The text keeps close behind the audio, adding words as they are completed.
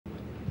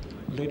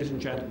Ladies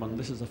and gentlemen,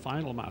 this is the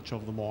final match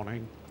of the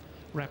morning.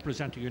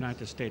 Representing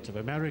United States of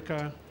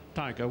America,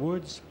 Tiger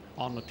Woods.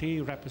 On the tee,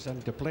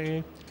 representing to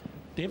play,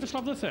 Davis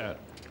Love III.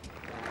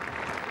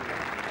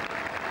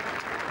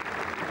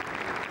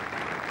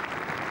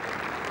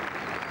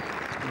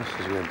 This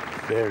is a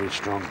very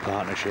strong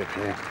partnership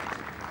here.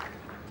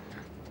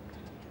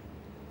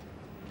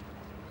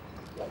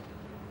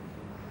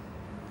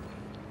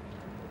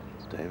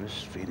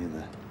 Davis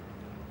feeling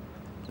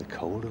the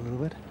cold a little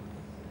bit.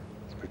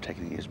 He's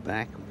protecting his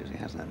back because he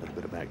has that little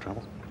bit of back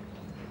trouble.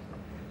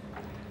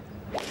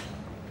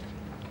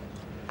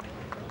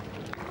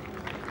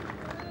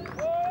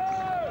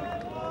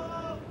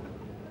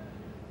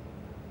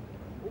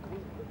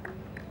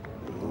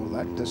 Oh,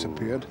 that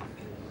disappeared.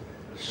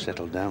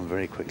 Settled down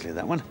very quickly,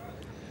 that one.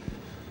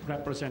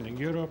 Representing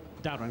Europe,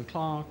 Darren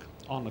Clarke.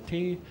 On the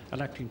tee,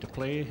 electing to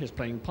play his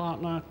playing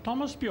partner,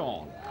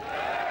 Bjørn.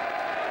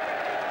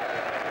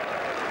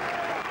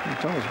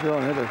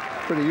 Bjørn had a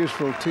pretty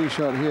useful tee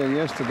shot here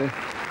yesterday.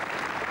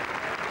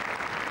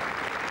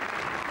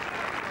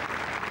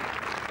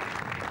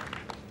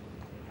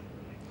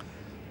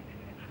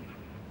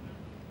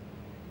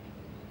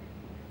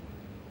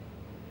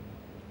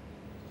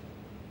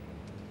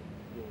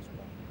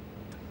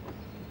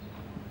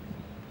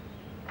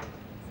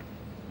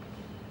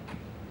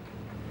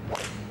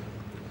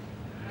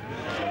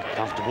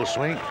 Comfortable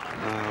swing.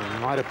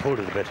 Might have pulled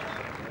it a bit.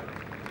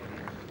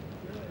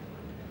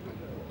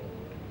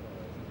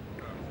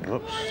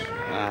 Oops.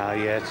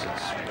 Yes,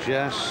 it's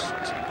just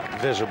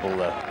visible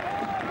there.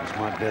 This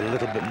might be a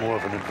little bit more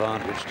of an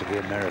advantage to the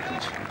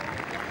Americans.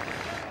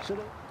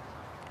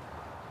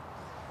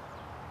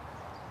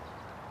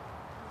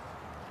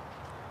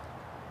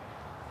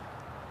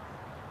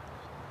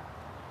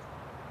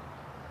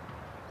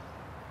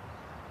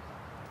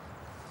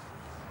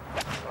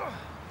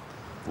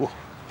 Whoa,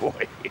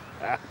 boy,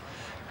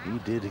 he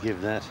did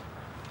give that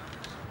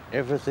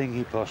everything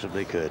he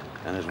possibly could.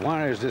 And as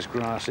wide as this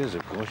grass is,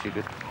 of course, you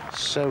could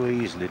so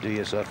easily do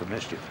yourself a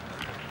mischief.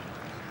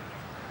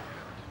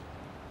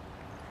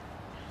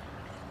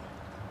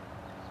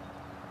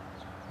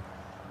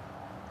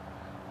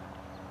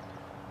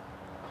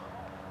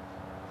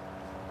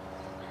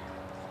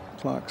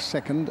 Clarke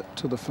second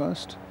to the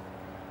first.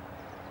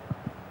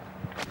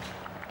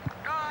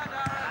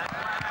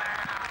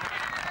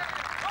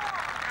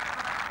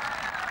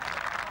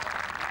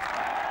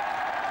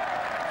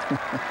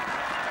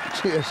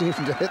 Cheers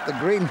even to hit the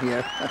green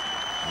here.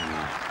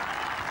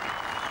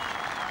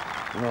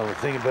 Well, the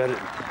thing about it,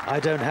 I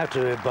don't have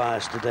to be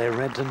biased today,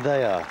 Renton,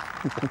 they are.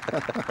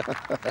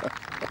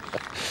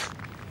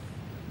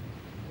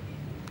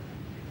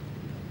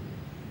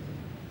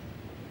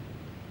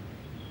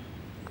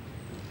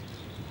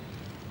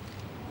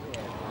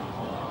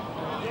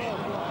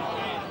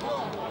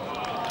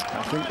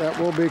 I think that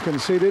will be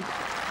conceded.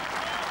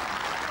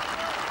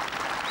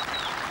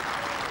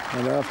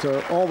 And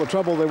after all the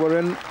trouble they were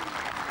in,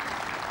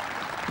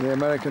 the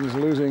Americans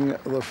losing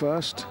the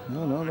first.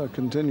 Oh, no, they're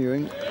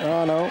continuing.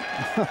 Oh, no.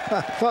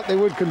 I thought they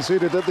would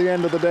concede it at the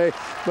end of the day,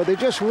 but they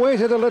just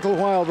waited a little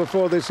while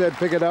before they said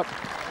pick it up.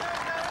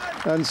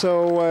 And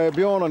so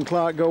Bjørn and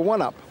Clarke go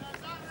one up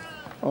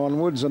on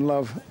Woods and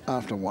Love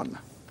after one.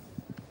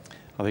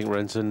 I think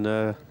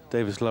Renton,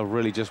 Davis Love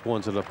really just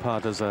wanted a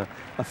putt as a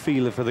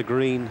feeler for the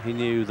green. He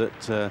knew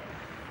that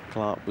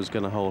Clarke was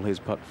going to hold his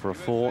putt for a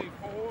four.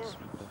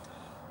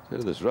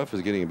 This rough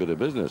is getting a bit of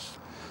business.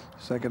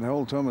 Second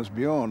hole,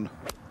 Bjørn.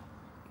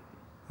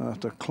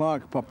 After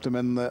Clarke popped him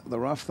in the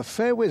rough. The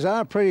fairways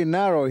are pretty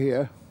narrow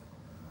here.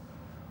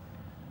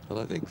 Well,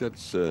 I think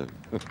that's... they're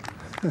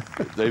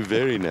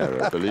very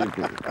narrow, believe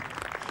me.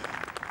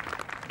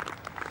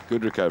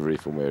 Good recovery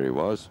from where he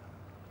was.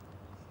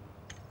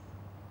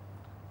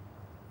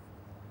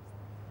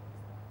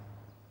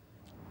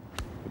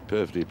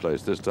 Perfectly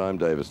placed this time,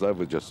 Davis Love,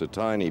 with just a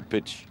tiny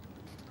pitch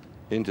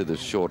into the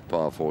short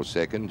par 4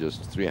 second,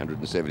 just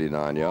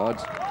 379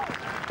 yards,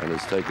 and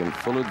has taken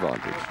full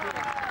advantage.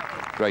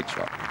 Great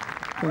shot.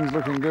 Things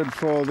looking good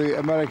for the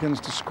Americans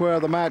to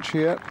square the match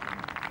here.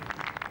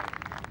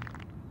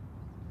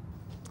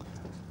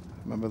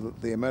 Remember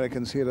that the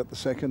Americans here at the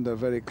second are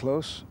very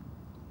close.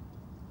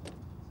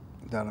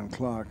 Darren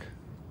Clarke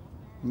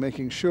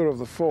making sure of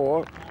the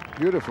four.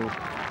 Beautiful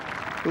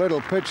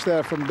little pitch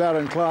there from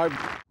Darren Clarke.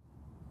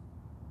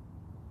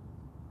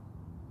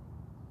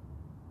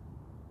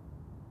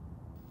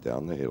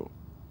 Down the hill.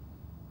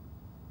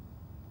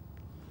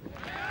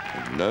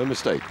 No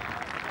mistake.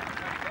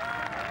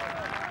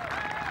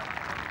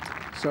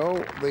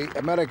 So the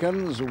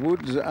Americans,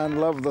 Woods and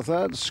Love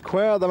III,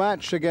 square the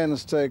match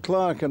against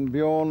Clarke and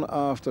Bjørn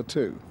after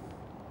two.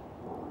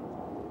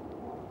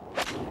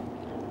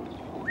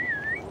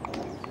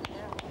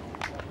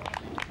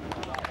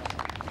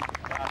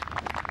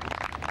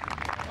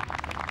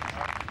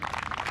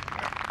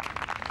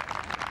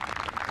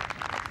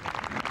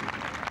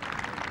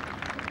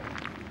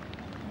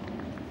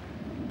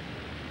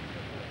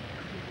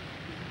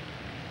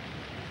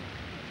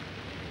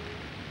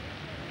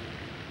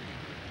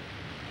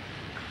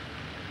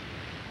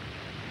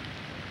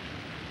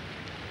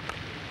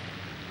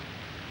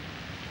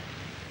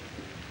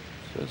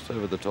 Just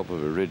over the top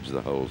of a ridge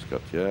the hole's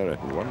cut here,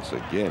 and once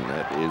again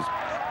that is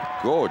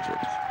gorgeous.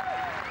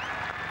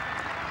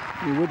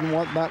 You wouldn't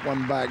want that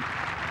one back.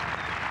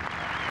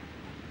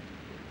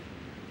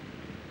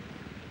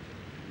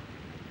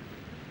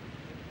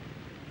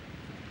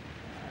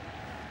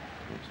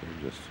 So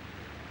just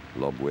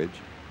lob wedge.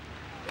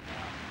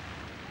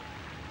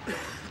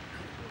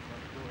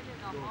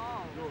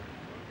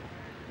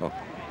 Oh,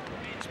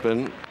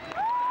 spin.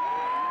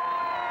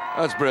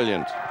 That's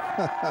brilliant.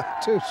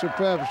 Two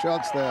superb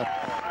shots there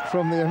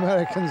from the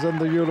Americans and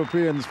the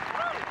Europeans.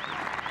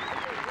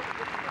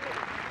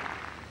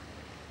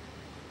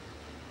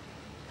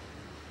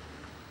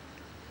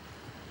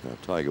 Now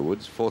Tiger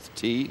Woods, fourth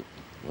tee.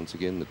 Once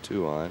again, the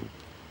 2-iron.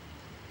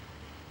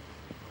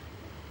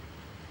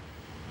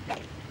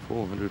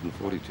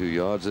 442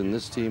 yards, and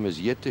this team has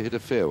yet to hit a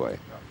fairway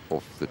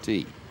off the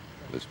tee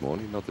this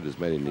morning. Not that it's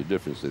made any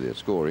difference to their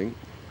scoring.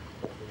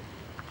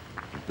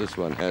 But this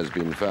one has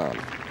been found.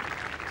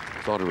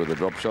 Started with a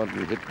drop shot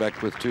and hit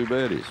back with 2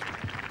 birdies.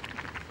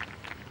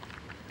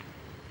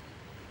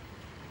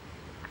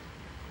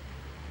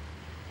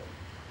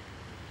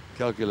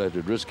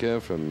 Calculated risk here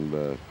from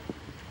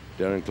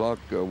Darren Clarke,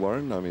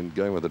 Warren. I mean,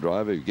 going with the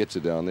driver, he gets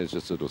it down, there's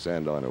just a little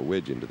sand iron or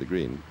wedge into the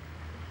green,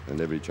 and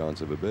every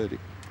chance of a birdie.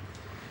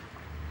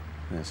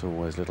 There's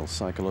always little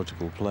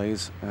psychological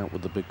plays out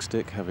with the big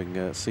stick,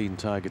 having seen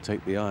Tiger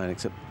take the iron,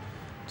 except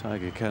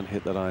Tiger can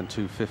hit that iron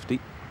 250.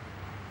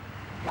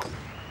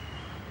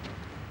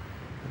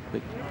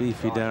 Big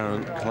beefy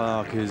Darren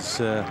Clarke is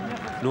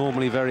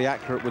normally very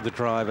accurate with the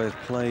driver.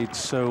 Played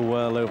so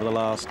well over the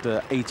last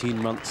 18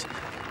 months.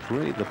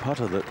 Really the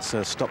putter that's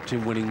stopped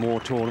him winning more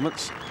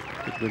tournaments.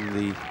 He'd win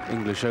the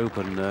English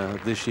Open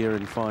this year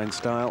in fine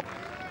style.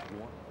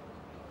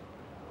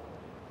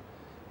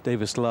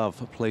 Davis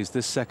Love plays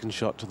this second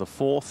shot to the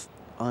 4th.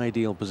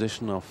 Ideal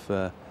position off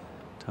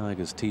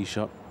Tiger's tee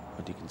shot.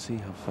 But you can see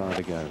how far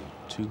to go.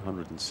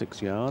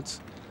 206 yards.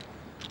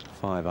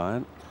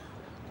 5-iron.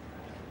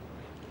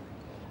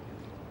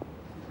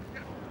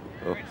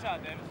 Oh.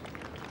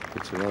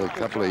 It's another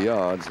couple of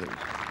yards.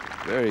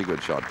 Very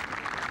good shot.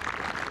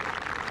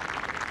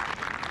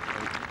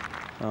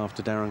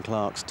 After Darren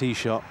Clarke's tee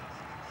shot,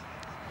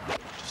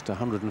 just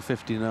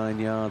 159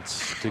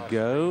 yards to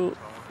go.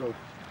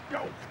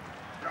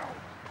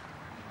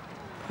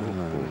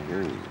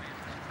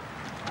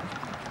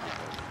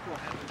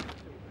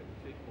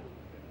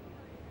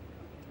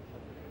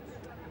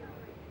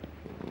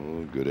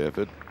 Oh, good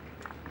effort.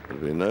 But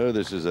we know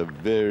this is a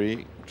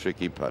very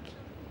tricky putt.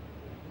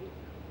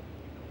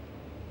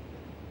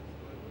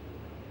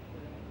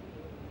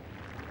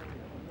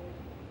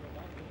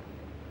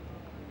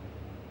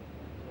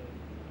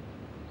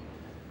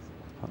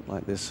 Putt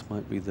like this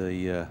might be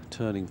the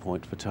turning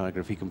point for Tiger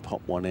if he can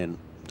pop one in.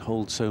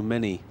 Hold so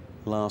many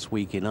last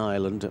week in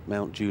Ireland at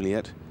Mount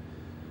Juliet.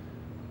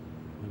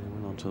 And he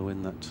went on to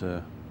win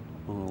that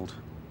World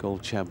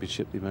Golf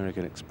Championship, the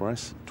American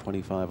Express,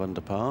 25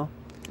 under par.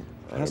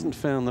 Hasn't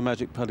found the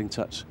magic putting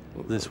touch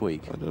this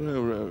week. I don't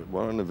know,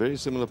 Warren, a very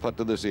similar putt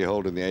to this he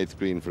held in the 8th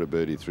green for a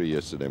birdie 3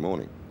 yesterday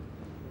morning.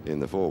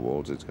 In the 4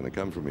 balls, it's going to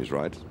come from his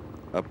right,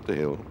 up the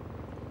hill.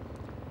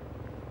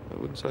 I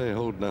wouldn't say he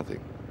hold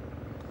nothing.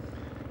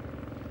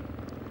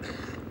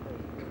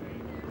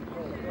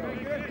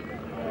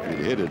 If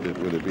he'd hit it, it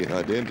would have been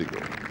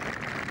identical.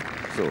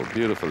 So,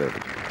 beautiful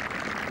effort.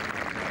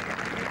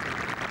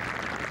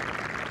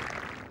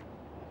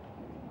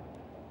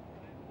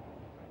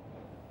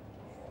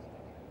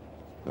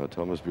 Now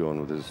Thomas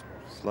Bjørn with his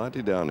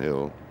slightly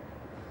downhill.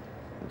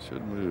 He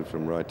should move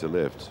from right to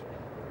left.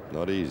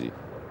 Not easy.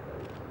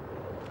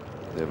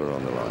 Never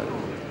on the line.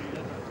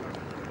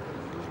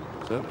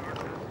 So,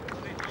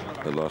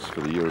 a loss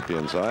for the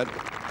European side.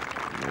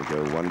 They'll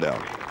go 1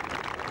 down.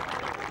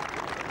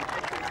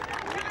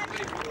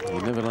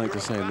 You never like to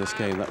say in this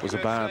game that was a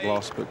bad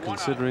loss, but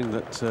considering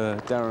that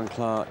Darren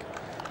Clarke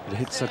had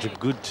hit such a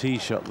good tee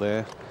shot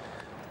there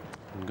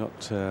and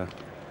got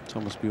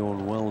Thomas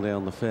Bjørn well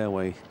down the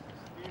fairway.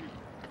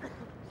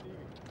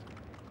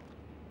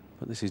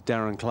 But this is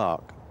Darren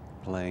Clarke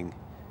playing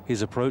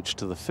his approach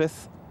to the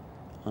 5th.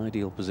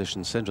 Ideal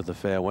position, centre of the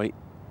fairway.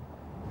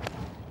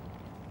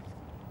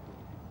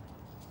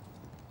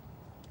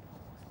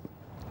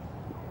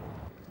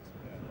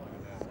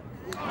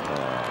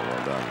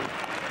 Well done.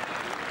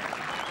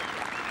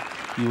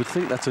 You would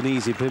think that's an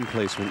easy pin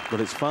placement, but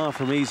it's far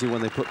from easy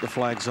when they put the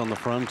flags on the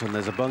front, and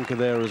there's a bunker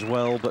there as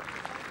well, but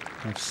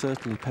they've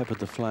certainly peppered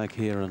the flag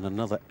here, and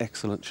another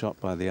excellent shot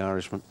by the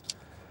Irishman.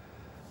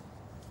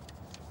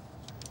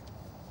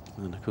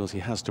 And of course he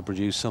has to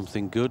produce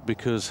something good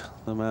because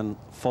the man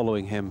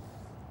following him,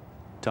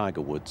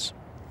 Tiger Woods.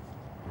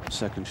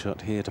 Second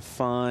shot here to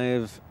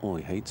 5. Oh,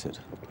 he hates it.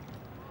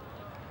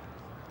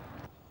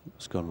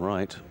 It's gone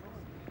right.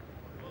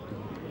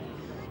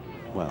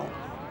 Well,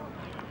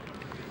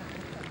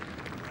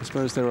 I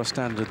suppose there are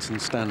standards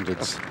and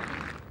standards.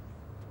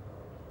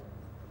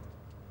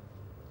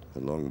 A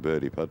long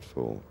birdie putt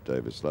for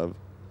Davis Love.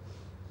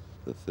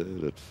 The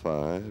 3rd at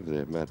 5.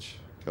 Their match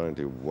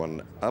Currently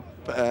 1 up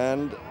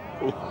and a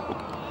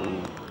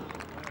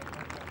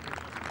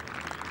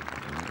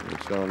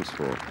chance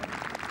for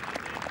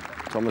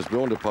Thomas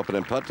Bjørn to pop it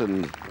and putt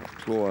and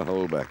claw a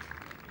hole back.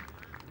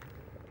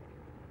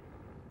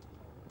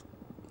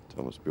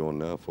 Thomas Bjørn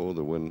now for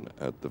the win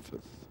at the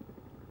 5th.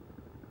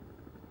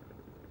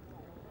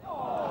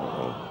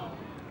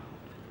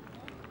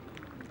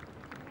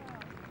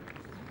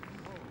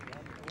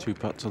 Two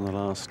putts on the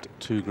last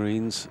 2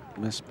 greens,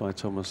 missed by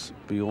Thomas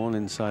Bjørn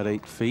inside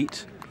 8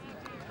 feet.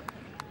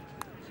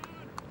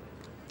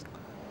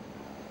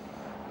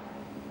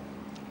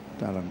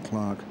 Darren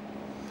Clarke.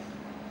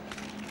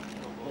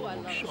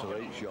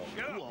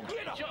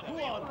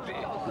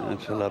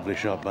 That's a lovely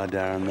shot by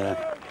Darren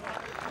there.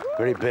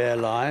 Very bare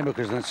lie,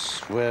 because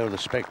that's where the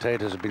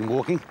spectators have been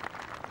walking.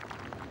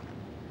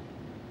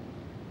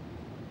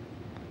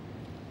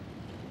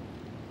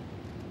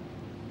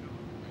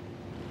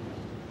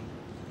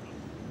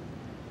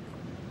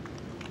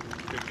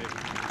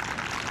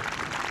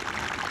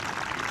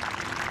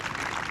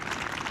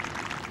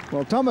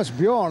 Well, Thomas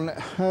Bjørn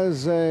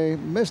has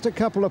missed a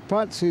couple of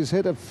putts. He's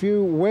hit a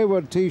few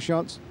wayward tee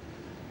shots.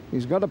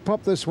 He's got to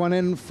pop this one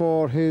in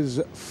for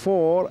his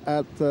 4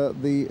 at the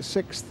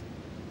 6th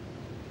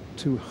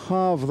to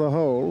halve the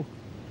hole.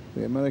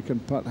 The American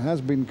putt has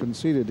been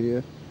conceded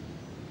here.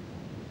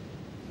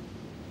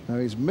 Now,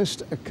 he's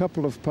missed a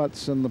couple of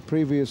putts in the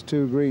previous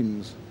 2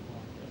 greens.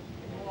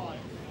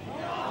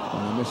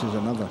 And he misses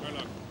another.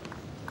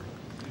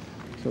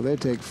 So they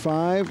take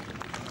 5.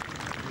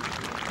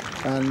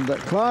 And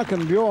Clarke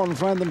and Bjørn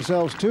find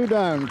themselves 2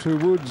 down to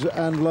Woods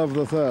and Love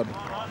the 3rd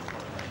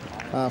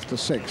after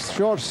 6th.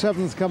 Short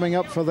 7th coming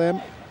up for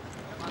them.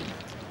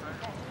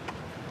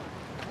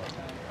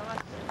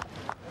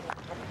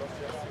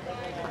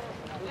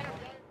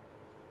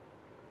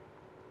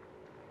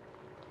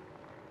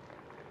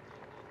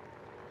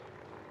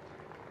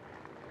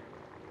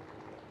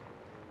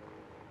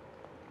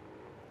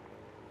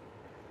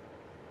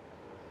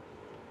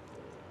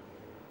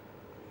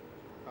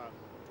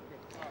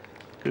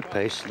 Good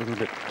pace, a little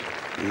bit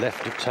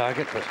left of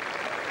target, but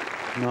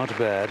not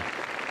bad.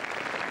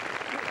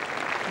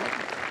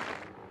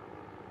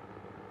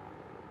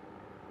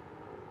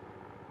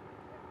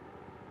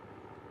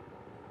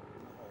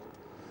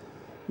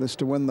 This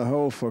to win the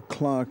hole for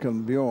Clarke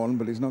and Bjørn,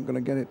 but he's not going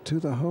to get it to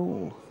the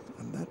hole.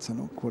 And that's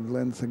an awkward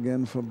length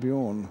again for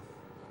Bjørn.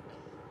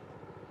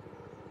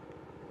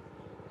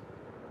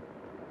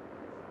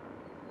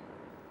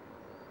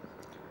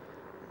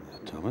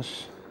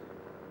 Thomas.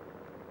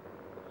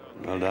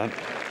 Well done.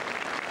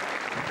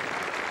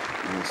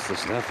 That's the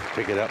stuff.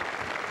 Pick it up.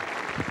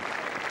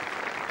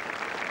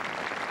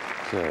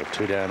 So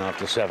 2 down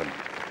after 7.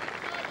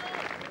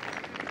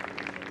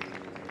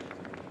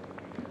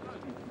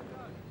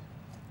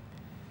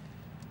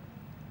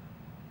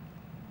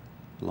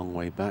 Long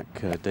way back,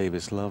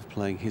 Davis Love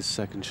playing his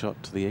 2nd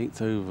shot to the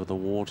 8th over the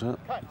water.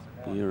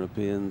 The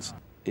Europeans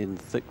in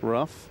thick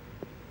rough.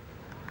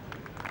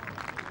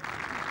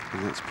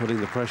 And that's putting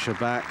the pressure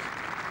back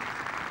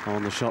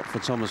on the shot for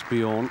Thomas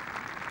Bjørn.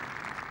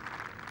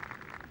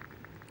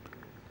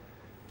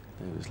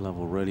 Davis Love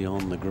already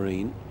on the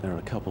green. They're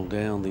a couple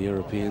down, the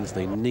Europeans.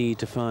 They need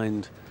to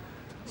find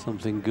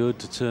something good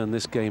to turn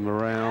this game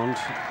around.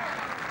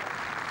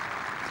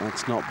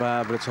 That's not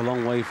bad, but it's a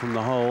long way from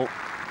the hole.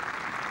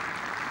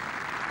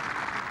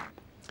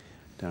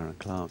 Darren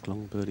Clarke,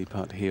 long birdie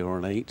putt here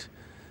on 8.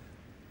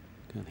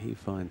 Can he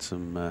find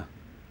some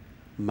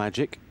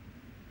magic?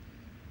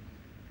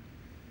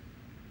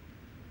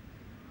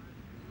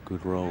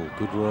 Good roll,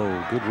 good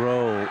roll, good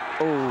roll.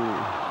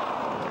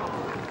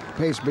 Oh!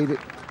 Pace beat it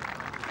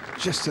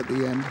just at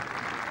the end.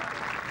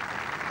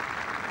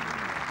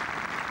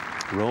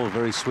 Rolled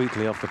very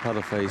sweetly off the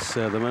putter face.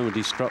 The moment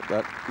he struck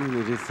that,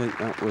 really did think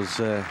that was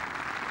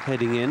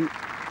heading in.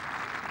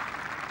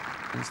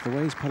 That's the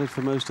way he's putted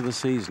for most of the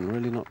season.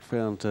 Really not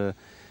found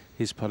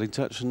his putting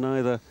touch, and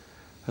neither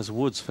has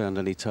Woods found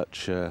any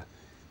touch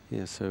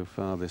here so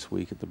far this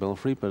week at the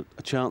Belfry. But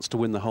a chance to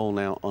win the hole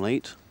now on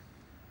 8.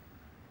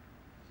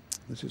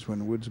 This is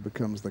when Woods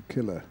becomes the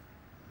killer.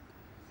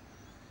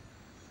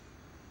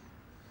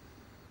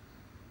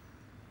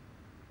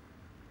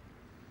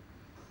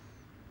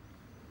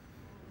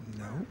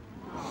 No.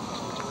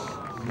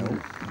 No,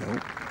 no.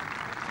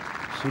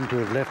 Seemed to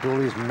have left all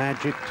his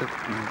magic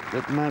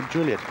at Mount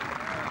Juliet.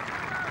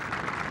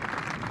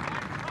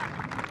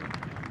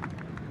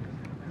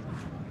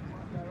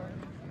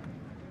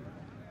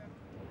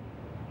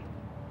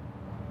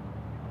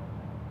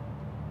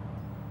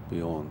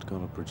 Bjørn's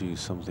got to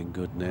produce something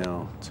good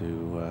now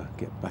to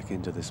get back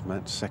into this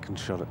match. 2nd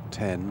shot at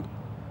 10.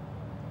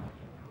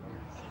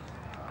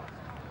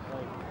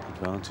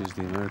 Advantage,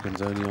 the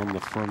Americans only on the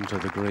front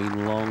of the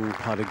green. Long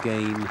putt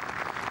again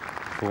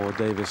for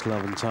Davis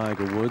Love and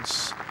Tiger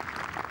Woods.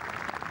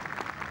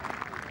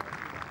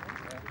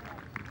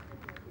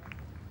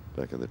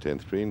 Back at the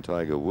 10th green,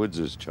 Tiger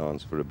Woods'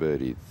 chance for a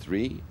birdie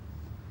 3.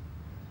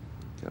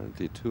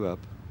 Currently 2 up.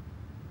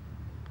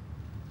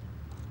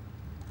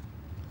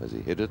 Has he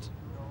hit it?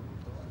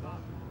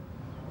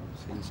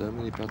 Seen so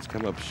many putts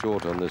come up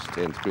short on this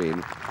 10th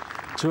green.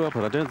 2 up,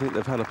 but I don't think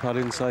they've had a putt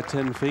inside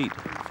 10 feet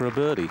for a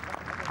birdie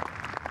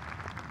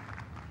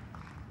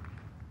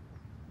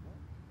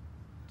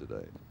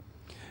today.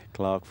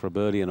 Clarke for a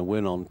birdie and a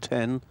win on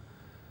 10.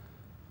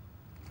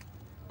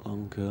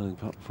 Long curling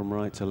putt from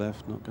right to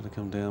left, not going to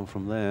come down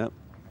from there.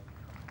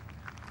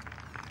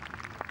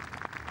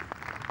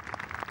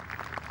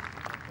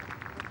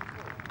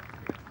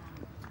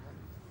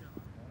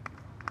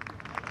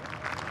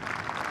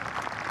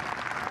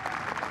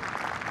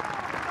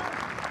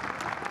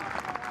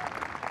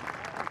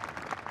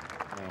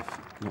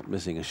 Not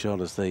missing a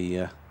shot as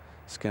they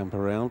scamper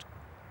around.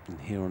 And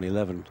here on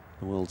 11,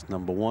 the world's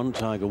 #1,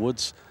 Tiger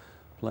Woods,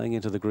 playing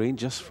into the green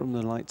just from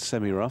the light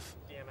semi-rough.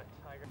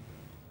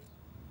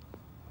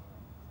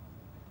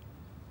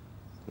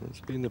 It's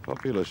been the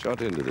popular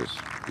shot into this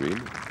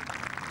green.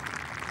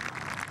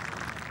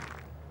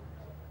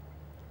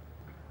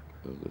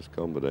 Well, this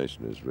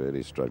combination is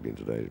really struggling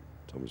today.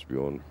 Thomas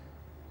Bjørn,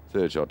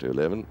 3rd shot to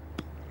 11.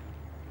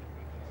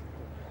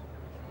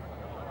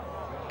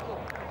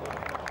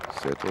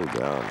 Settle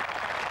down.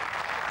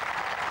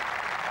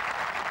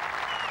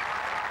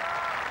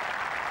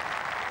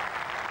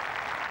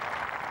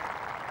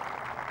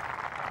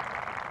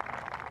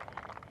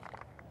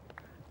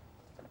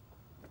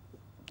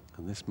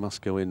 And this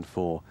must go in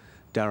for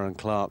Darren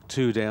Clarke.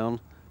 2 down,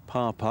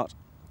 par putt,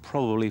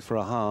 probably for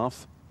a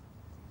half.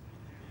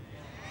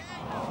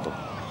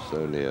 Oh,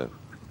 so near.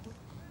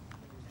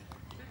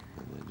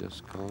 And they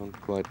just can't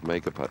quite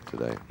make a putt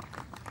today.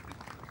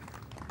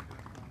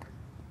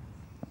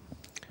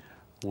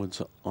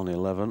 Woods on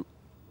 11,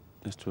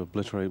 just to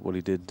obliterate what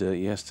he did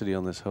yesterday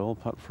on this hole.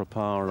 Putt for a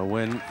par and a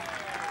win.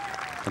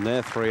 And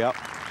they're 3 up.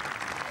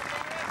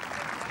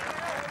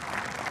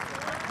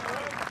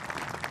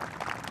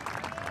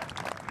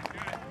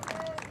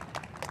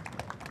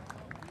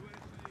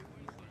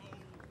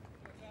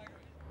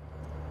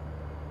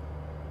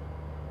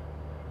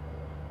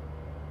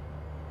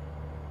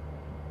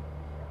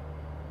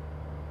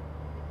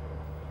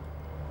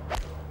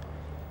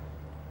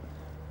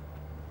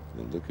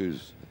 And look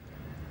who's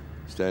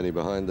standing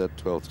behind that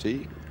 12th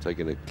tee,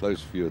 taking a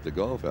close view at the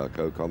golf, our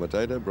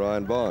co-commentator,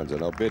 Brian Barnes,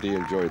 and I'll bet he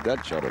enjoyed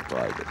that shot of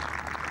Tiger's.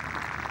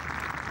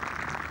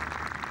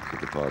 At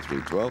the par 3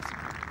 12th,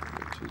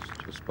 which is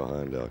just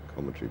behind our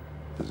commentary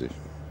position.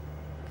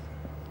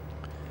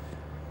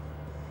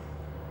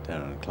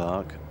 Darren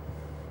Clarke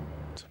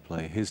to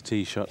play his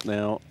tee shot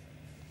now.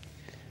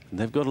 And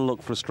they've got to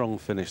look for a strong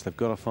finish. They've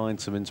got to find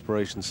some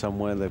inspiration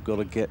somewhere. They've got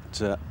to get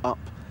up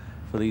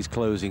for these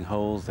closing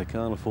holes. They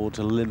can't afford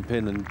to limp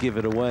in and give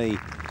it away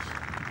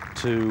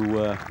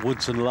to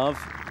Woods and Love.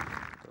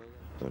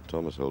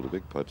 Thomas held a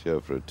big putt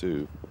here for a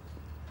 2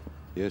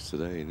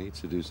 yesterday. He needs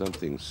to do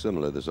something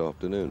similar this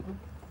afternoon.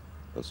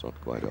 That's not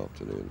quite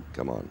afternoon.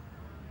 Come on.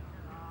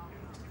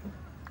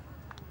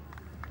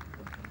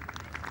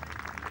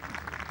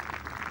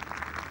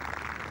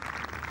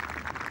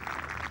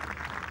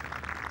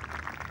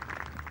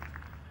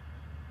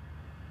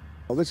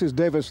 Well, this is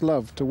Davis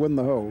Love to win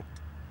the hole.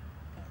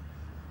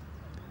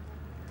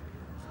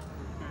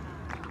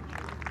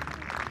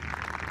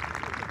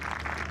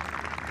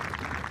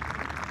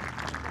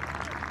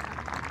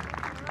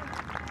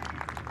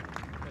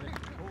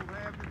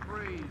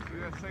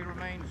 USA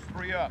remains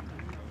 3 up.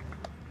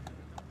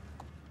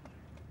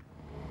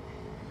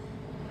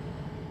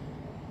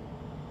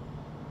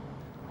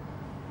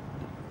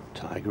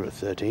 Tiger at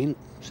 13,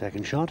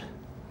 2nd shot.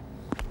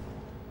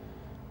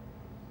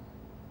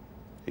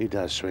 He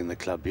does swing the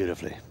club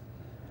beautifully.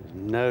 There's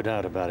no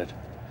doubt about it.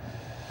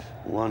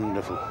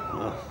 Wonderful.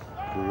 Oh,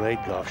 great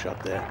golf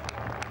shot there.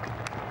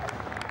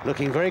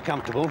 Looking very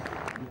comfortable.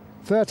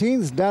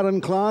 13th,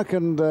 Darren Clarke,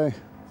 and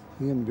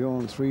he and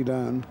Bjørn 3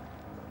 down.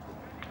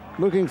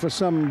 Looking for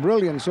some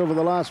brilliance over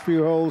the last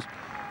few holes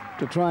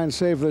to try and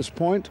save this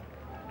point.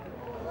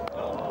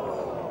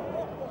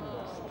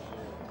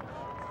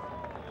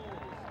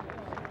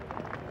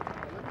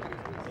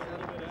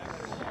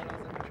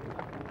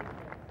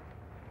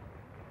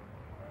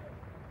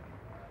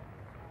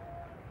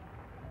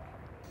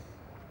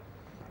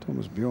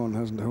 Thomas Bjørn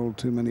hasn't held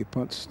too many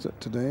putts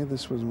today.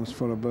 This one was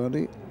for a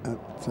birdie at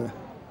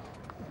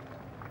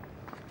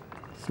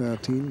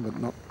 13, but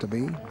not to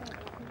be.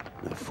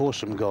 The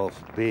foursome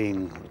golf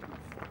being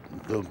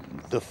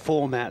the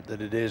format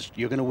that it is,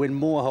 you're going to win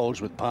more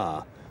holes with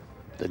par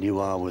than you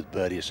are with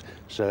birdies.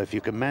 So if you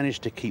can manage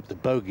to keep the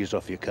bogeys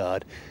off your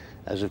card,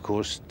 as of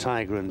course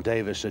Tiger and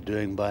Davis are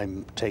doing by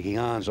taking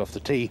irons off the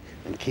tee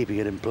and keeping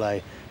it in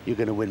play, you're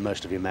going to win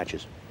most of your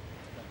matches.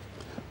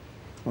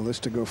 Well, this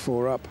to go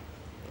 4 up.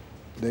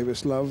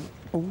 Davis Love.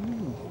 Oh,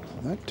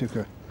 that took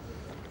a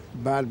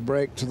bad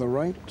break to the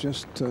right,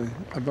 just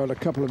about a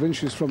couple of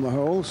inches from the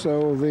hole.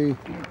 So the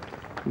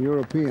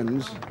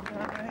Europeans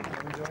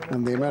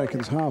and the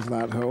Americans halve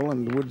that hole,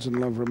 and Woods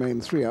and Love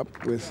remain 3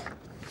 up with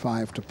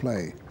 5 to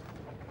play.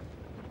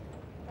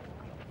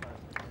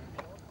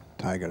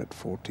 Tiger at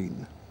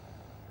 14.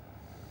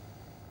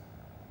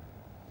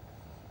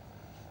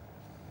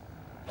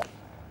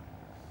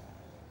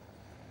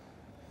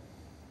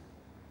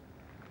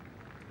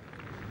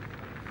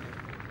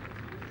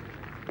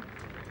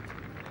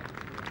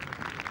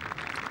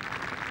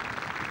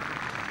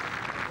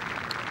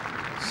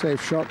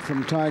 safe shot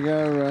from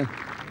Tiger.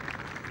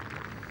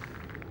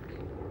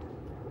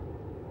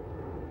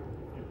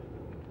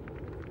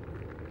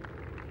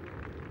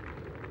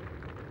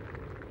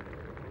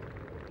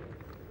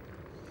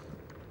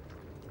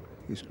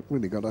 He's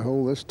really got to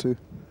hold this to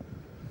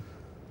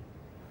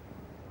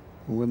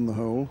win the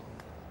hole.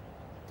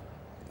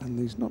 And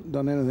he's not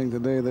done anything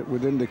today that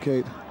would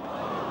indicate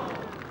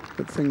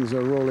that things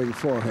are rolling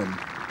for him.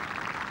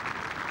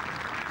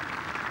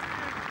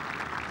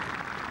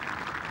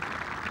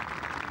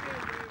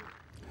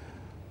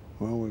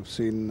 Well, we've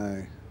seen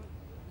the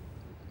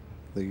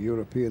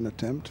European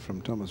attempt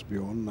from Thomas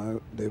Bjørn, now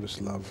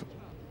Davis Love,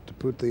 to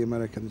put the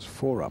Americans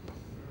 4 up.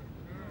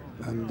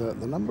 And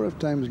the number of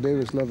times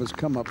Davis Love has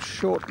come up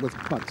short with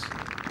putts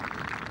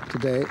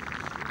today,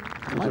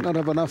 I might not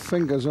have enough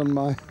fingers on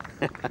my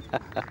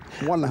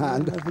one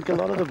hand. I think a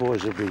lot of the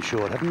boys have been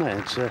short, haven't they?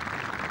 It's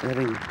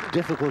having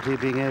difficulty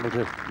being able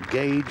to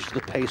gauge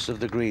the pace of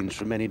the greens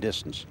from any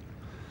distance.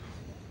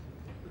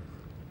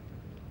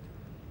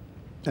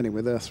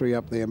 Anyway, they're 3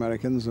 up, the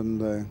Americans,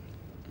 and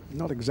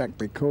not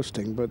exactly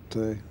coasting, but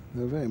they're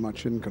very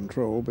much in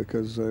control,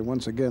 because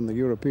once again the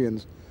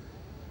Europeans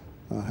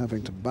are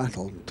having to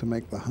battle to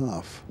make the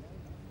half.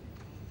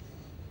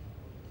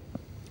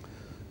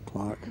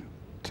 Clarke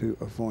to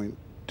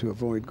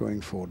avoid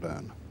going 4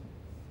 down.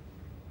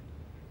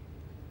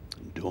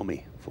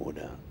 Dormy 4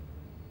 down.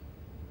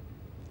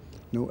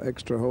 No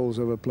extra holes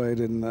ever played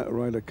in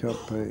Ryder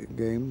Cup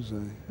games.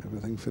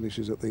 Everything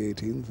finishes at the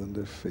 18th, and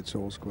if it's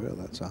all square,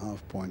 that's a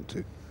half point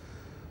to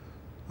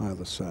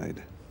either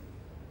side.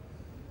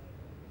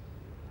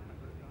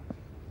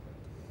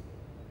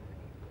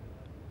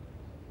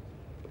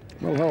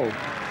 Well, hold.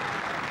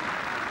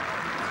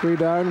 3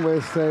 down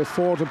with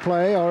 4 to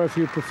play, or if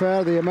you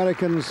prefer, the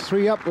Americans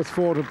 3 up with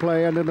 4 to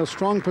play and in a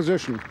strong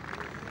position.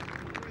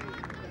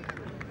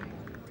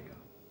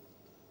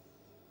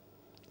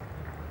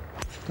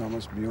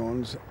 Thomas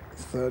Bjørn's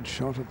 3rd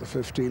shot at the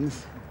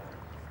 15th,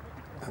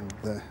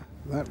 and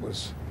that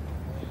was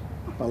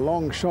a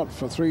long shot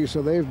for 3,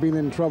 so they've been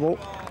in trouble.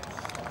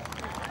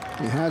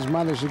 He has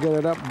managed to get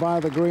it up by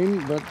the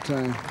green, but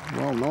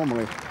well,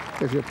 normally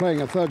if you're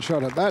playing a 3rd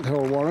shot at that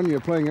hole, Warren, you're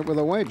playing it with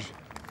a wedge.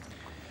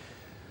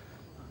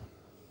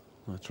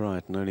 That's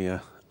right, and only an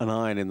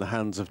iron in the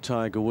hands of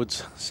Tiger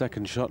Woods.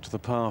 2nd shot to the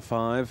par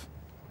 5.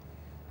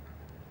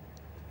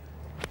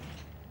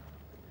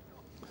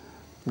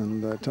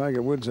 And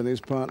Tiger Woods and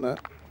his partner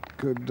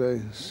could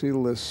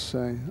seal this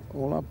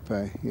all up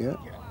here.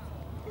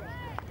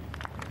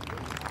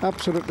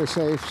 Absolutely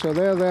safe. So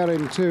they're there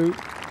in 2.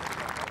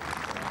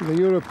 The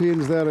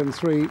Europeans there in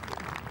 3.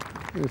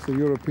 If the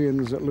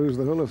Europeans lose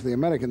the hole, if the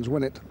Americans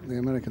win it, the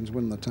Americans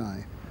win the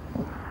tie.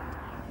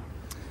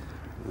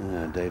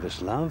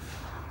 Davis Love,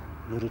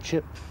 little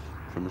chip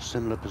from a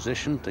similar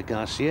position to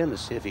Garcia.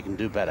 Let's see if he can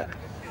do better.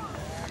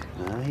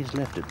 He's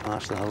left it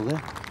past the hole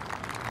there.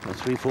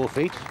 3-4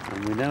 feet,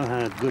 and we know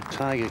how good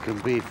Tiger can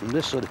be from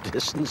this sort of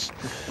distance.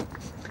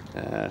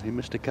 He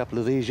missed a couple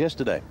of these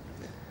yesterday.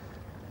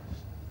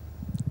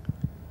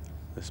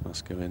 This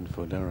must go in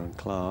for Darren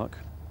Clarke.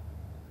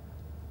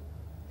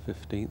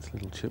 15th,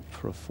 little chip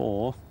for a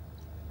 4.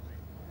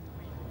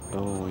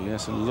 Oh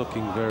yes, and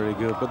looking very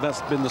good, but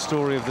that's been the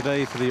story of the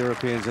day for the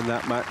Europeans in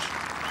that match.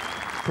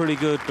 Pretty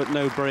good, but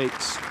no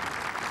breaks.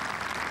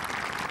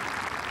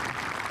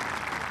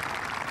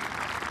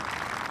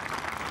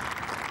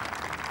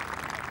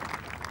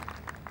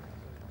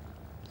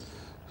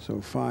 So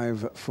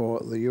 5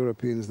 for the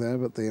Europeans there,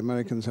 but the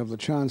Americans have the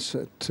chance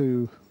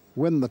to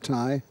win the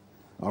tie,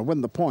 or win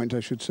the point, I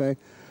should say.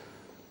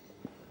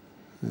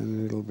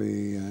 And it'll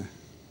be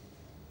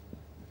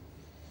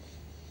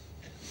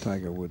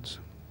Tiger Woods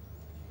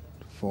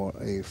for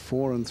a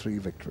 4-3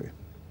 victory.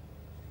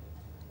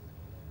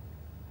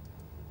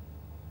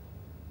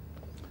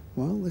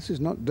 Well, this is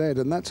not dead,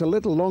 and that's a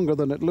little longer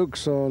than it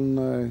looks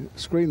on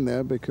screen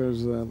there,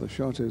 because the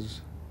shot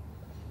is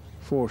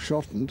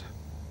foreshortened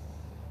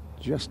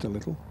just a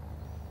little.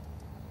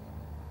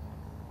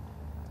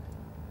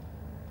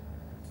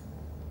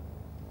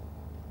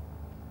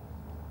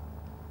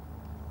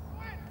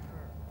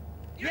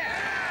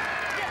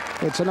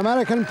 It's an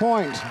American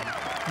point.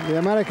 The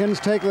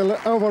Americans take the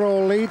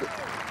overall lead.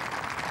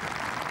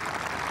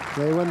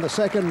 They win the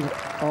 2nd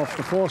of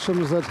the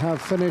foursomes that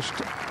have finished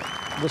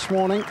this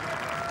morning.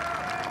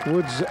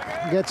 Woods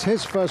gets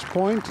his 1st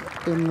point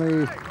in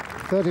the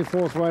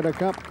 34th Ryder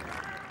Cup.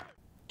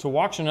 To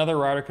watch another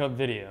Ryder Cup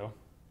video,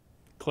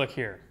 click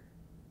here.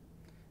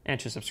 And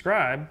to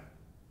subscribe,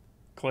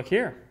 click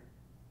here.